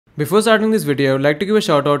Before starting this video, I would like to give a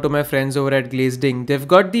shout out to my friends over at Glazeding. They've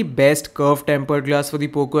got the best curved tempered glass for the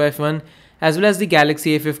Poco F1 as well as the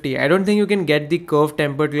Galaxy A50. I don't think you can get the curved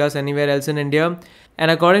tempered glass anywhere else in India.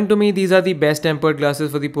 And according to me, these are the best tempered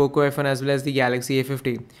glasses for the Poco F1 as well as the Galaxy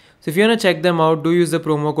A50. So if you want to check them out, do use the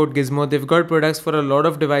promo code Gizmo. They've got products for a lot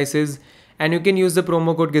of devices and you can use the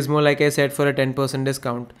promo code Gizmo like I said for a 10%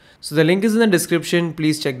 discount. So the link is in the description,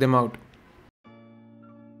 please check them out.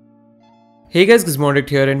 Hey guys, Gizmodic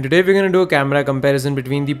here, and today we're going to do a camera comparison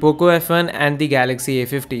between the Poco F1 and the Galaxy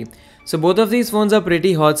A50. So both of these phones are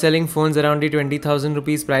pretty hot selling phones around the 20,000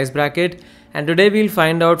 rupees price bracket, and today we'll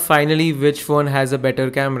find out finally which phone has a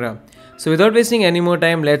better camera. So without wasting any more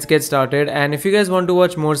time, let's get started, and if you guys want to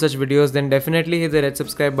watch more such videos then definitely hit the red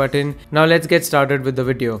subscribe button. Now let's get started with the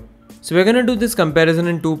video. So we're going to do this comparison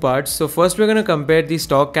in two parts. So first we're going to compare the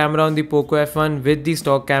stock camera on the Poco F1 with the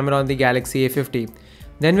stock camera on the Galaxy A50.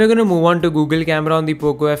 Then we're going to move on to Google camera on the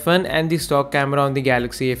Poco F1 and the stock camera on the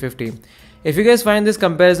Galaxy A50. If you guys find this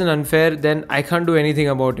comparison unfair, then I can't do anything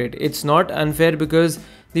about it. It's not unfair because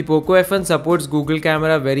the Poco F1 supports Google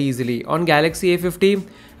camera very easily. On Galaxy A50,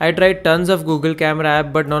 I tried tons of Google camera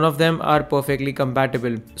app but none of them are perfectly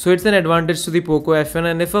compatible. So it's an advantage to the Poco F1,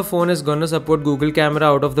 and if a phone is gonna support Google camera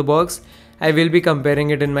out of the box, I will be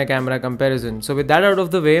comparing it in my camera comparison. So with that out of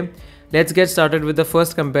the way, let's get started with the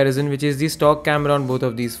first comparison, which is the stock camera on both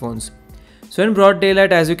of these phones. So in broad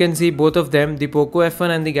daylight, as you can see, both of them, the Poco F1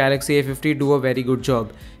 and the Galaxy A50 do a very good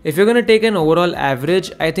job. If you're going to take an overall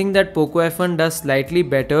average, I think that Poco F1 does slightly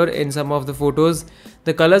better in some of the photos.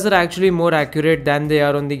 The colors are actually more accurate than they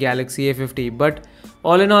are on the Galaxy A50. But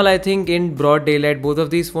all in all, I think in broad daylight, both of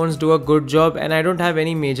these phones do a good job and I don't have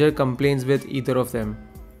any major complaints with either of them.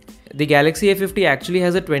 The Galaxy A50 actually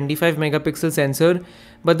has a 25 megapixel sensor,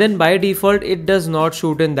 but then by default it does not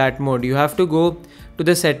shoot in that mode. You have to go to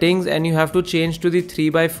the settings and you have to change to the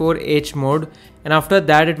 3x4H mode, and after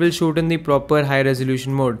that it will shoot in the proper high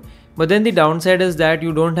resolution mode. But then the downside is that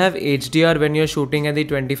you don't have HDR when you're shooting at the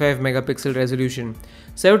 25 megapixel resolution.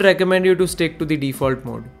 So I would recommend you to stick to the default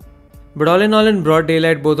mode. But all in broad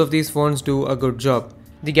daylight, both of these phones do a good job.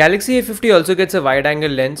 The Galaxy A50 also gets a wide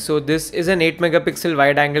angle lens, so this is an 8 megapixel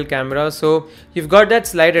wide angle camera, so you've got that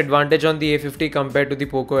slight advantage on the A50 compared to the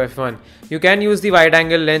Poco F1. You can use the wide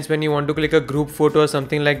angle lens when you want to click a group photo or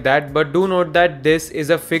something like that, but do note that this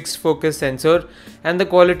is a fixed focus sensor and the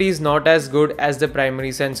quality is not as good as the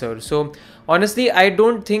primary sensor. So honestly, I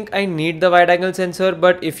don't think I need the wide angle sensor,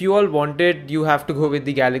 but if you all want it, you have to go with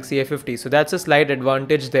the Galaxy A50. So that's a slight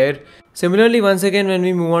advantage there. Similarly, once again, when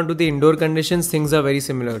we move on to the indoor conditions, things are very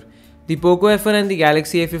similar. The Poco F1 and the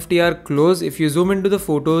Galaxy A50 are close. If you zoom into the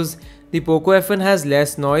photos, the Poco F1 has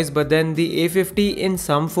less noise, but then the A50 in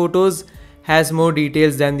some photos has more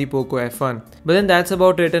details than the Poco F1. But then that's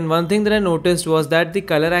about it. And one thing that I noticed was that the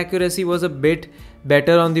color accuracy was a bit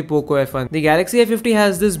better on the Poco F1. The Galaxy A50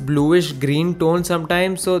 has this bluish green tone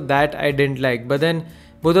sometimes, so that I didn't like. But then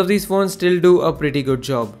both of these phones still do a pretty good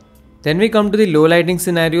job. Then we come to the low lighting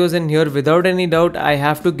scenarios, and here without any doubt I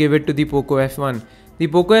have to give it to the Poco F1. The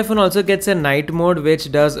Poco F1 also gets a night mode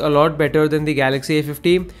which does a lot better than the Galaxy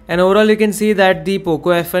A50, and overall you can see that the Poco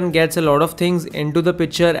F1 gets a lot of things into the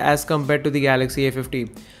picture as compared to the Galaxy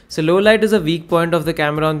A50. So low light is a weak point of the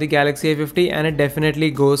camera on the Galaxy A50 and it definitely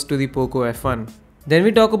goes to the Poco F1. Then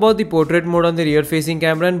we talk about the portrait mode on the rear facing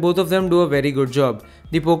camera, and both of them do a very good job.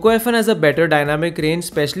 The Poco F1 has a better dynamic range,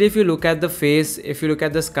 especially if you look at the face, if you look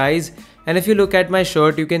at the skies, and if you look at my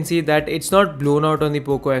shirt, you can see that it's not blown out on the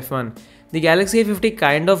Poco F1. The Galaxy A50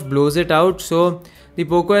 kind of blows it out, so the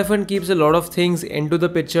Poco F1 keeps a lot of things into the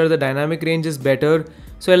picture. The dynamic range is better,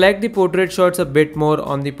 so I like the portrait shots a bit more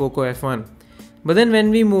on the Poco F1. But then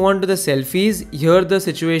when we move on to the selfies, here the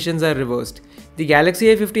situations are reversed. The Galaxy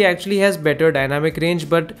A50 actually has better dynamic range,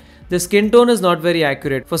 but the skin tone is not very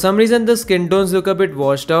accurate. For some reason the skin tones look a bit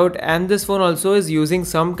washed out, and this phone also is using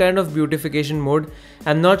some kind of beautification mode.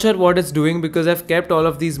 I'm not sure what it's doing because I've kept all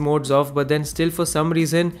of these modes off, but then still for some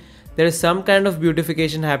reason there is some kind of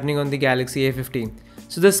beautification happening on the Galaxy A50.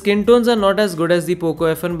 So the skin tones are not as good as the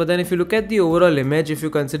Poco F1, but then if you look at the overall image, if you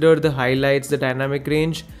consider the highlights, the dynamic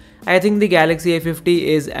range, I think the Galaxy A50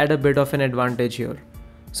 is at a bit of an advantage here.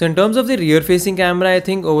 So in terms of the rear facing camera, I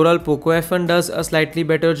think overall Poco F1 does a slightly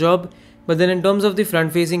better job, but then in terms of the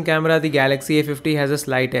front facing camera, the Galaxy A50 has a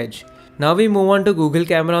slight edge. Now we move on to Google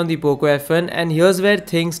camera on the Poco F1, and here's where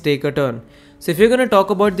things take a turn. So if you're going to talk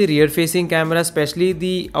about the rear facing camera, especially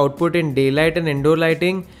the output in daylight and indoor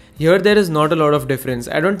lighting, here there is not a lot of difference.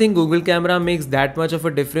 I don't think Google camera makes that much of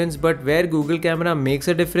a difference, but where Google camera makes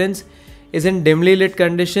a difference is in dimly lit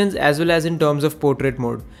conditions as well as in terms of portrait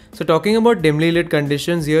mode. So talking about dimly lit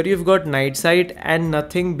conditions, here you've got night sight and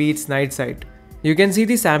nothing beats night sight. You can see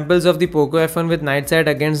the samples of the Poco F1 with night sight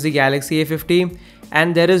against the Galaxy A50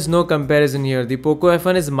 and there is no comparison here. The Poco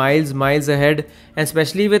F1 is miles ahead, and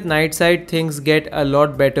especially with night sight things get a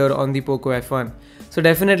lot better on the Poco F1. So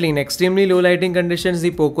definitely in extremely low lighting conditions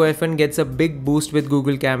the Poco F1 gets a big boost with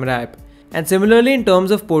Google Camera app. And similarly in terms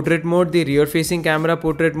of portrait mode, the rear facing camera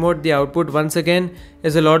portrait mode, the output once again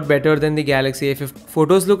is a lot better than the Galaxy A50.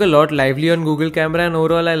 Photos look a lot lively on Google Camera and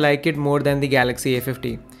overall I like it more than the Galaxy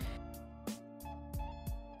A50.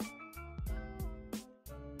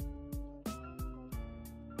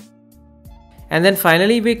 And then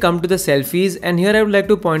finally we come to the selfies, and here I would like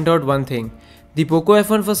to point out one thing. The Poco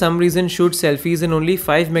F1 for some reason shoots selfies in only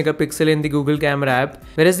 5 megapixel in the Google Camera app,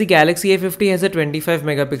 whereas the Galaxy A50 has a 25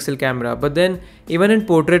 megapixel camera. But then even in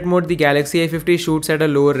portrait mode the Galaxy A50 shoots at a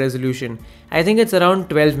lower resolution. I think it's around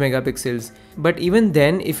 12 megapixels. But even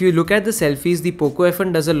then, if you look at the selfies, the Poco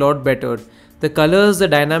F1 does a lot better. The colors, the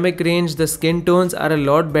dynamic range, the skin tones are a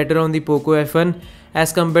lot better on the Poco F1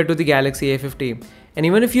 as compared to the Galaxy A50. And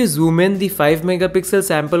even if you zoom in, the 5 megapixel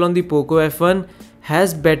sample on the Poco F1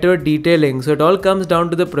 has better detailing, so it all comes down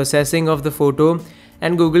to the processing of the photo,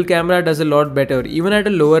 and Google Camera does a lot better. Even at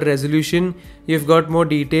a lower resolution you've got more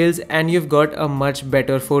details and you've got a much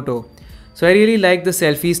better photo. So I really like the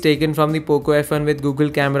selfies taken from the Poco F1 with Google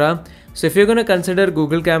Camera. So if you're going to consider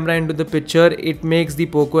Google Camera into the picture, it makes the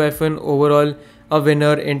Poco F1 overall a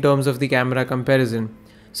winner in terms of the camera comparison.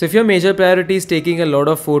 So if your major priority is taking a lot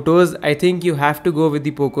of photos, I think you have to go with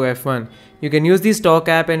the Poco F1. You can use the stock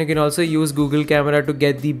app and you can also use Google Camera to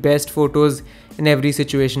get the best photos in every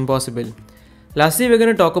situation possible. Lastly, we're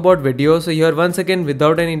going to talk about video. So here once again,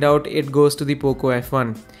 without any doubt, it goes to the Poco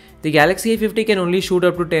F1. The Galaxy A50 can only shoot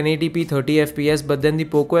up to 1080p 30 fps, but then the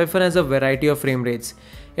Poco F1 has a variety of frame rates.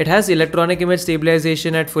 It has electronic image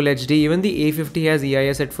stabilization at Full HD, even the A50 has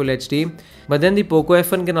EIS at Full HD, but then the Poco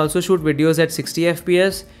F1 can also shoot videos at 60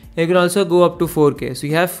 fps. You can also go up to 4K, so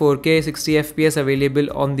you have 4K 60 fps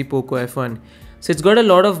available on the Poco F1. So it's got a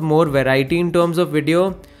lot of more variety in terms of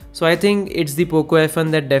video. So I think it's the Poco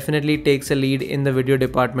F1 that definitely takes a lead in the video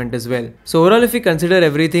department as well. So overall, if we consider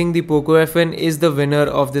everything, the Poco F1 is the winner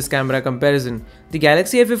of this camera comparison. The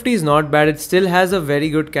Galaxy A50 is not bad, it still has a very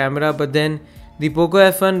good camera, but then the Poco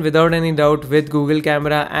F1 without any doubt with Google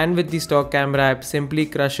Camera and with the stock camera app simply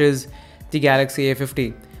crushes the Galaxy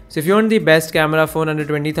A50. So if you want the best camera phone under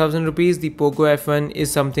 20,000 rupees, the Poco F1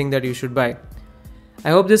 is something that you should buy. I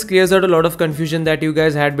hope this clears out a lot of confusion that you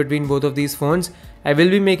guys had between both of these phones. I will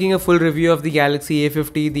be making a full review of the Galaxy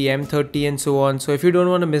A50, the M30 and so on, so if you don't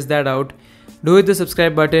want to miss that out, do hit the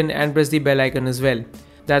subscribe button and press the bell icon as well.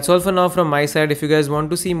 That's all for now from my side. If you guys want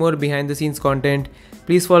to see more behind the scenes content,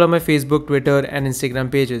 please follow my Facebook, Twitter and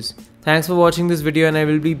Instagram pages. Thanks for watching this video and I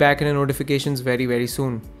will be back in the notifications very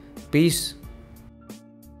soon. Peace.